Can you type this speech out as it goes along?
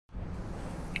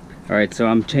All right, so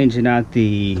I'm changing out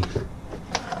the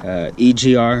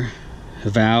EGR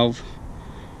valve.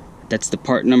 That's the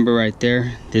part number right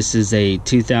there. This is a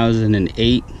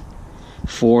 2008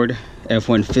 Ford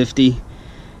F-150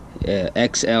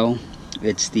 XL.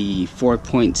 It's the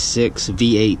 4.6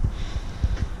 V8.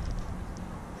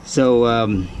 So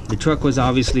the truck was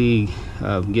obviously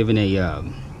given a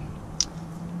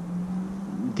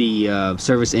the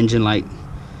service engine light.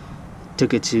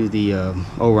 Took it to the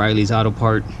O'Reilly's Auto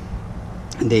Part.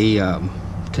 They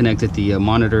connected the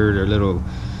monitor, their little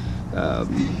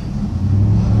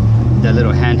that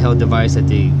little handheld device that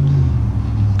they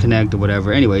connect or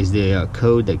whatever. Anyways, the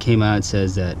code that came out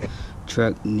says that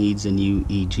truck needs a new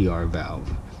EGR valve.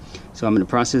 So I'm in the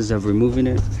process of removing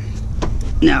it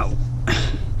now.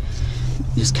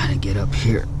 Just kind of get up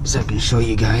here so I can show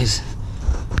you guys.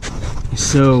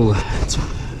 So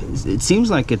it seems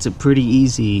like it's a pretty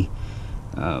easy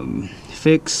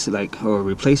fix, or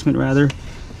replacement rather.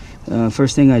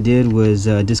 First thing I did was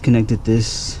disconnected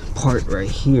this part right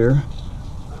here.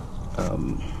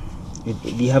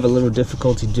 If you have a little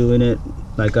difficulty doing it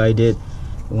like I did,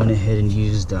 I went ahead and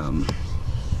used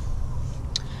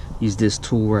this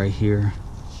tool right here.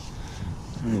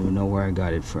 I don't even know where I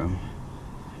got it from.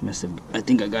 I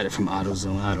think I got it from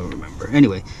AutoZone. I don't remember.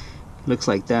 Anyway, looks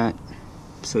like that.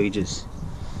 So you just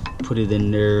put it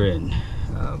in there and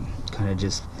kind of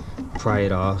just pry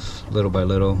it off little by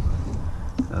little.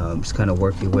 Just kind of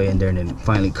work your way in there, and then it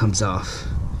finally comes off.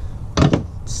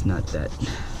 It's not that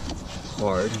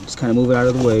hard. Just kind of move it out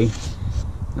of the way.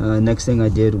 Next thing I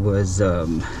did was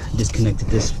disconnected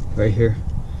this right here.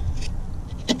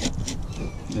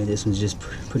 And this one's just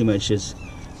pretty much just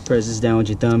press this down with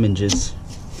your thumb and just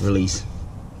release.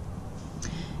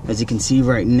 As you can see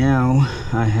right now,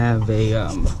 I have a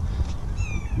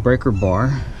breaker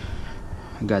bar.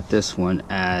 I got this one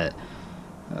at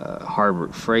Harbor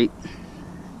Freight.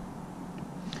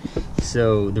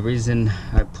 So the reason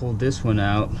I pulled this one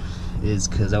out is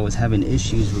because I was having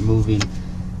issues removing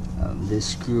this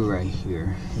screw right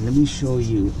here. And let me show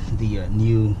you the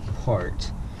new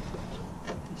part,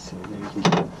 so that you can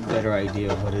get a better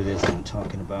idea of what it is I'm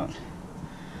talking about.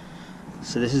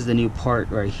 So this is the new part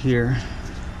right here.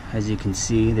 As you can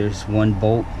see, there's one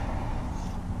bolt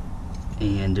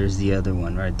and there's the other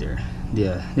one right there.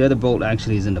 The other bolt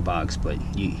actually is in the box, but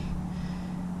you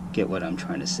get what I'm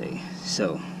trying to say.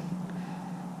 So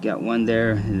got one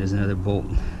there, and there's another bolt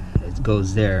that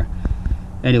goes there.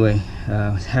 Anyway, I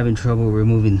was having trouble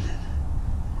removing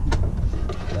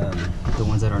the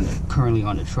ones that are currently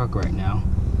on the truck right now.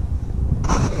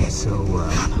 So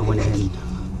I went ahead and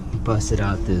busted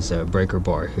out this breaker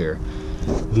bar here.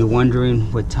 If you're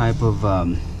wondering what type of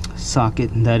socket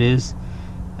that is,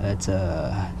 it's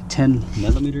a 10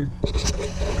 millimeter.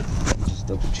 Just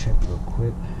double check real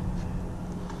quick.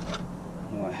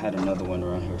 Oh, I had another one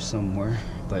around here somewhere,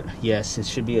 but yes, it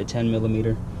should be a 10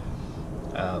 millimeter.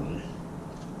 I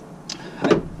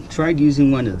tried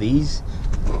using one of these.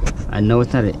 I know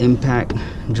it's not an impact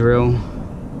drill,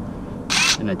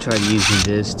 and I tried using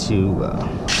this to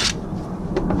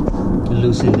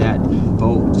loosen that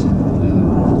bolt.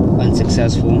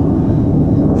 Unsuccessful.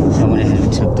 So I went ahead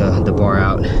and took the bar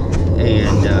out,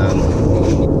 and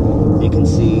you can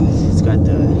see it's got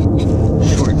the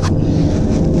short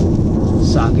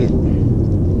socket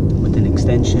with an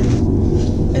extension,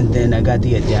 and then I got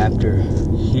the adapter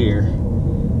here,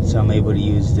 so I'm able to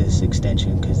use this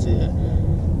extension because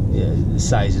the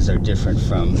sizes are different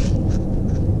from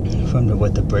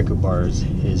what the breaker bars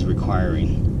is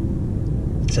requiring.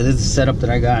 So this is the setup that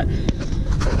I got.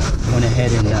 Went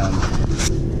ahead and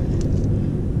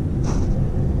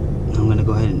I'm gonna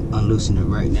go ahead and unloosen it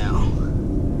right now.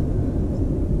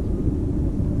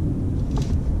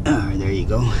 Alright, there you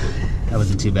go. That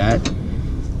wasn't too bad.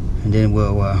 And then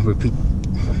we'll repeat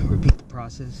the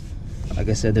process. Like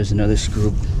I said, there's another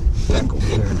screw back over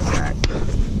here in the back.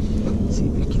 Let's see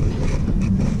if we can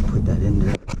put that in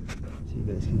there so you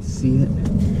guys can see it.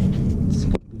 It's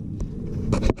gonna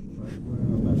be right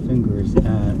where my finger is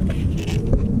at.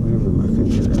 Wherever my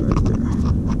finger is at, right there.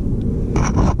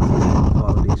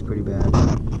 Quality is pretty bad.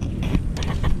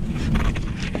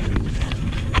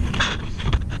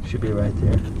 Should be right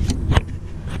there.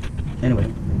 Anyway,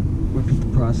 repeat the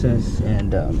process,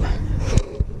 and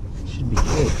should be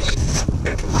good.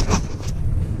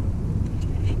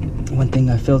 One thing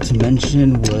I failed to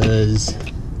mention was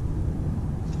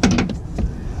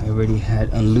I already had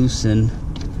unloosened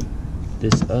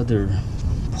this other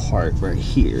part right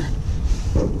here.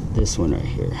 This one right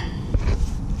here.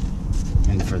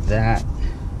 And for that,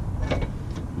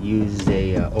 used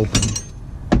a open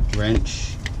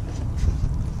wrench.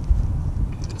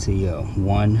 It's a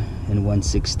 1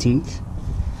 1/16,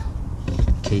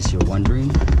 in case you're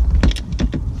wondering.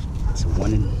 It's a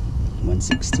 1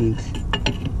 1/16.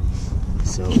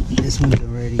 So this one's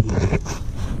already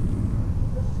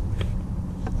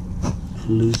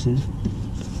loosened.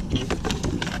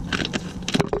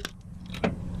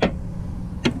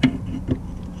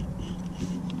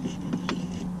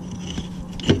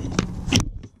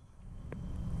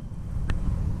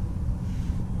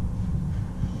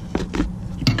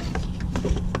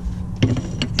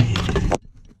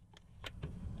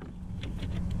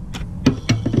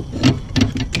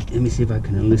 Let me see if I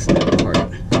can loosen that part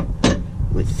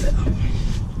with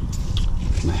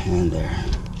my hand there.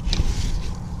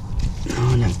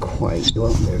 No, not quite.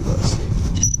 Well, there it goes.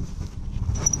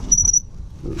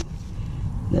 Ooh.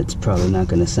 That's probably not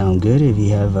going to sound good if you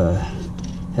have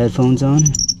headphones on.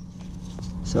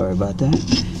 Sorry about that.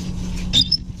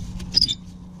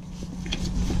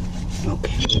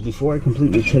 Okay, well, before I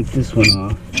completely take this one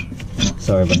off,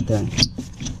 sorry about that,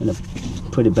 I'm going to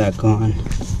put it back on.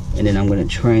 And then I'm going to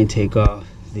try and take off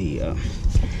the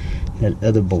that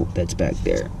other bolt that's back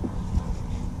there.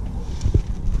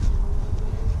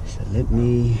 So let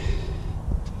me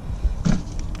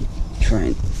try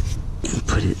and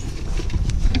put it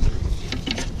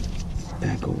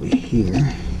back over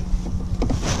here.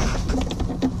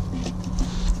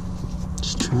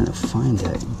 Just trying to find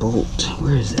that bolt.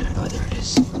 Where is that? Oh, there it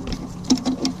is.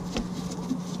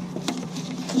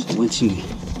 So once you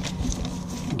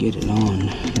get it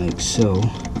on like so.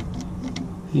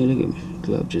 Yeah, look at me.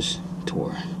 Glove just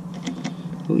tore.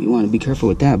 Oh, you want to be careful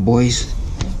with that, boys.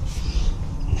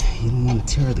 You don't want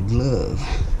to tear the glove.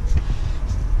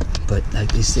 But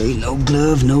like they say, no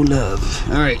glove, no love.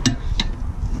 Alright.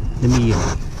 Let me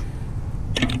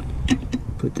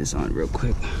put this on real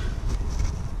quick.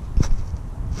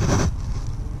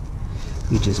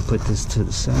 We just put this to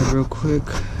the side real quick.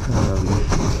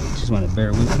 Just want to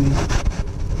bear with me.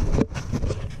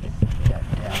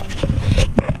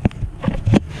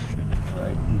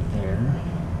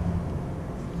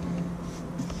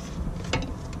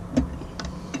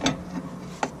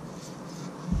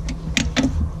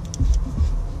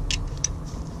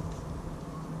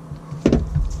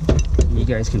 You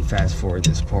guys can fast forward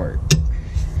this part,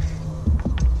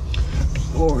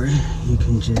 or you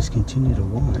can just continue to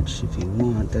watch if you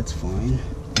want. That's fine.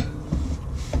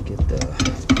 Get the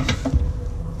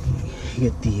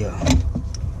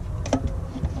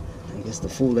I guess the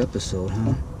full episode,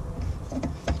 huh?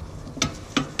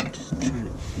 Just trying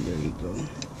to. There you go.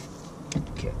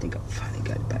 Okay, I think I finally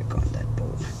got it back on that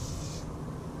bolt.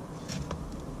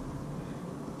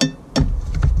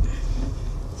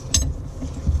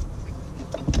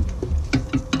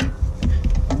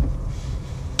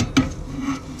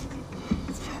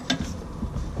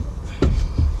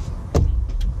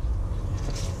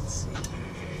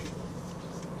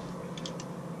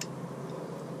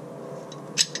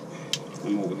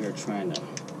 I'm over here trying to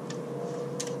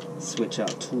switch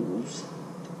out tools,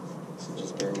 so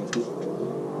just bear with me.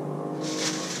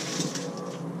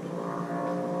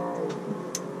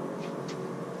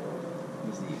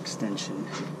 Here's the extension.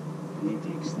 I need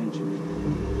the extension.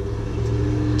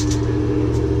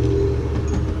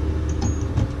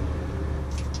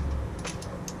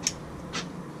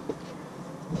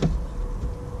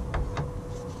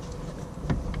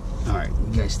 Alright,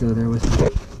 you guys still there with me?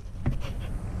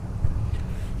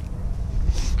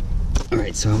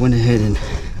 Alright, so I went ahead and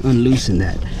unloosened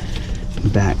that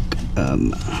back,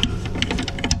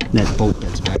 that bolt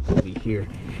that's back over here.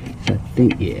 So I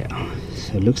think, yeah.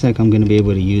 So it looks like I'm going to be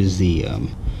able to use the,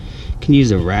 can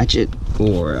use a ratchet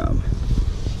or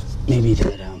maybe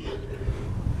that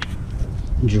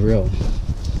drill.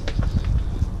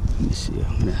 Let me see,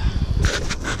 I'm going to,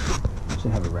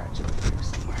 should have a ratchet up here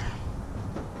somewhere.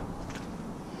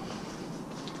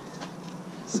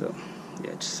 So,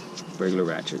 yeah, just regular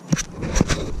ratchet.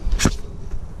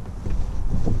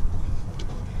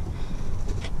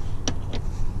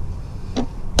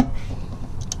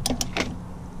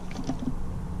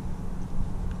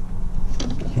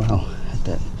 Wow, at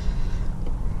that.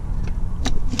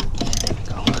 Yeah, there we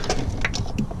go.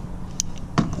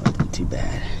 Wasn't too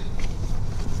bad.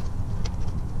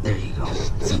 There you go.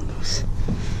 It's loose.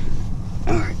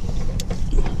 Alright.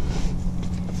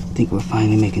 I think we're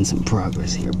finally making some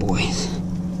progress here, boys.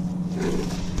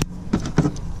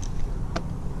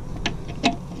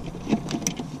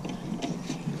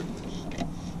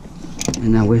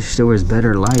 And I wish there was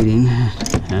better lighting.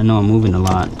 I know I'm moving a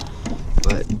lot,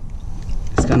 but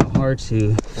it's kind of hard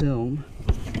to film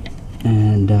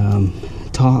and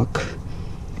talk,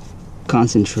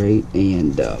 concentrate,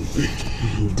 and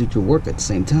do your work at the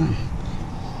same time.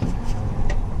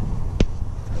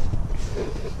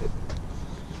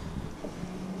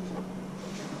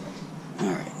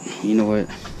 you know what?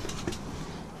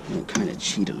 I'm gonna kind of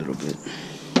cheat a little bit.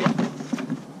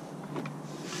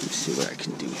 Let's see what I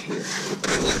can do here.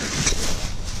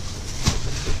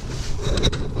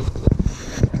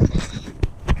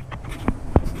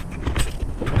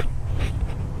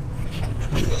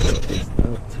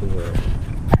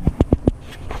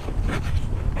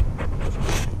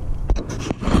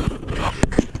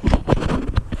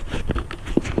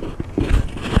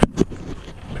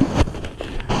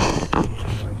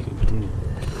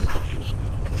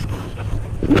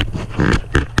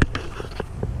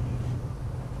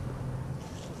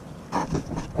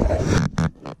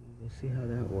 See how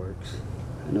that works.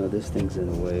 I know this thing's in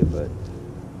the way, but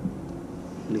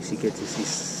at least you get to see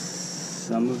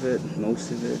some of it, most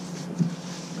of it.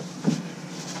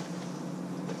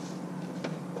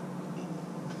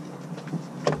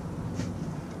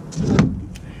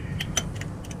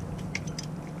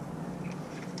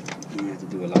 I have to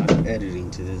do a lot of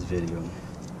editing to this video.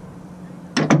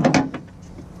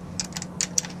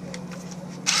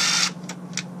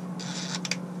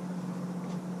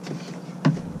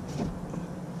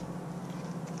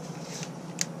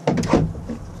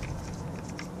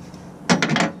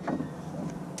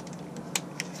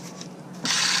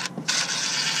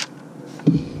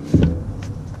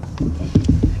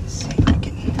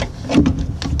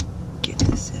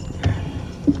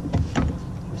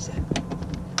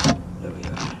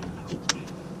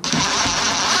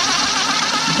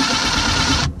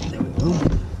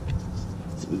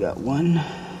 Got one.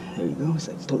 There you go. It's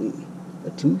like pulling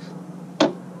a tooth.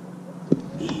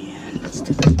 And let's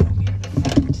do that over here.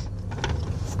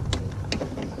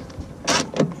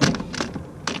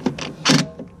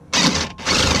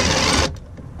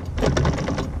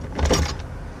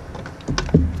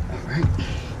 Alright.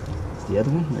 It's the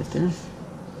other one right there.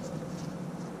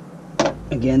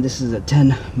 Again, this is a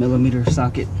 10mm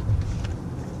socket.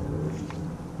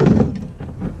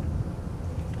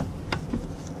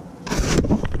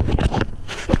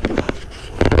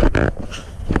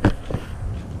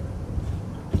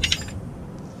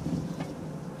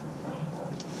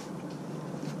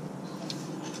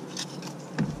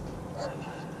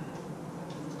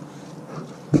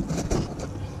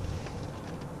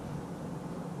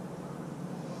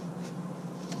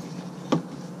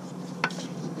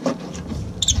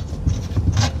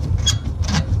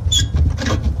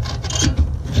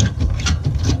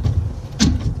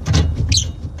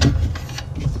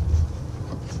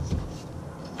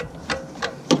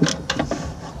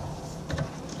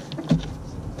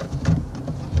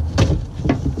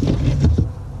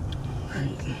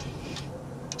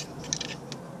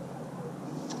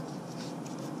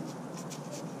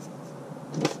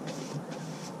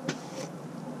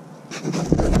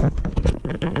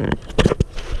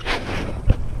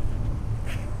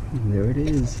 And there it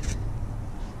is.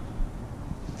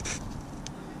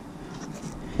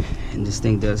 And this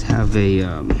thing does have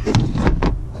a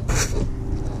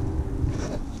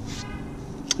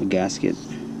gasket.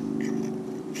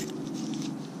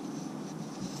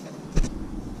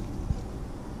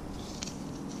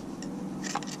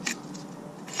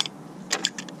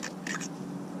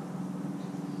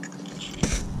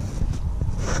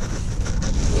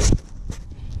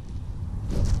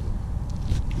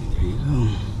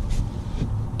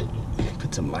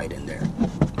 Some light in there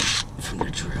from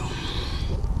the drill.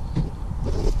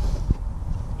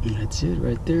 And that's it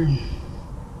right there.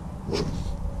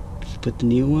 Just put the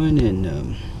new one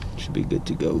and should be good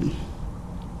to go.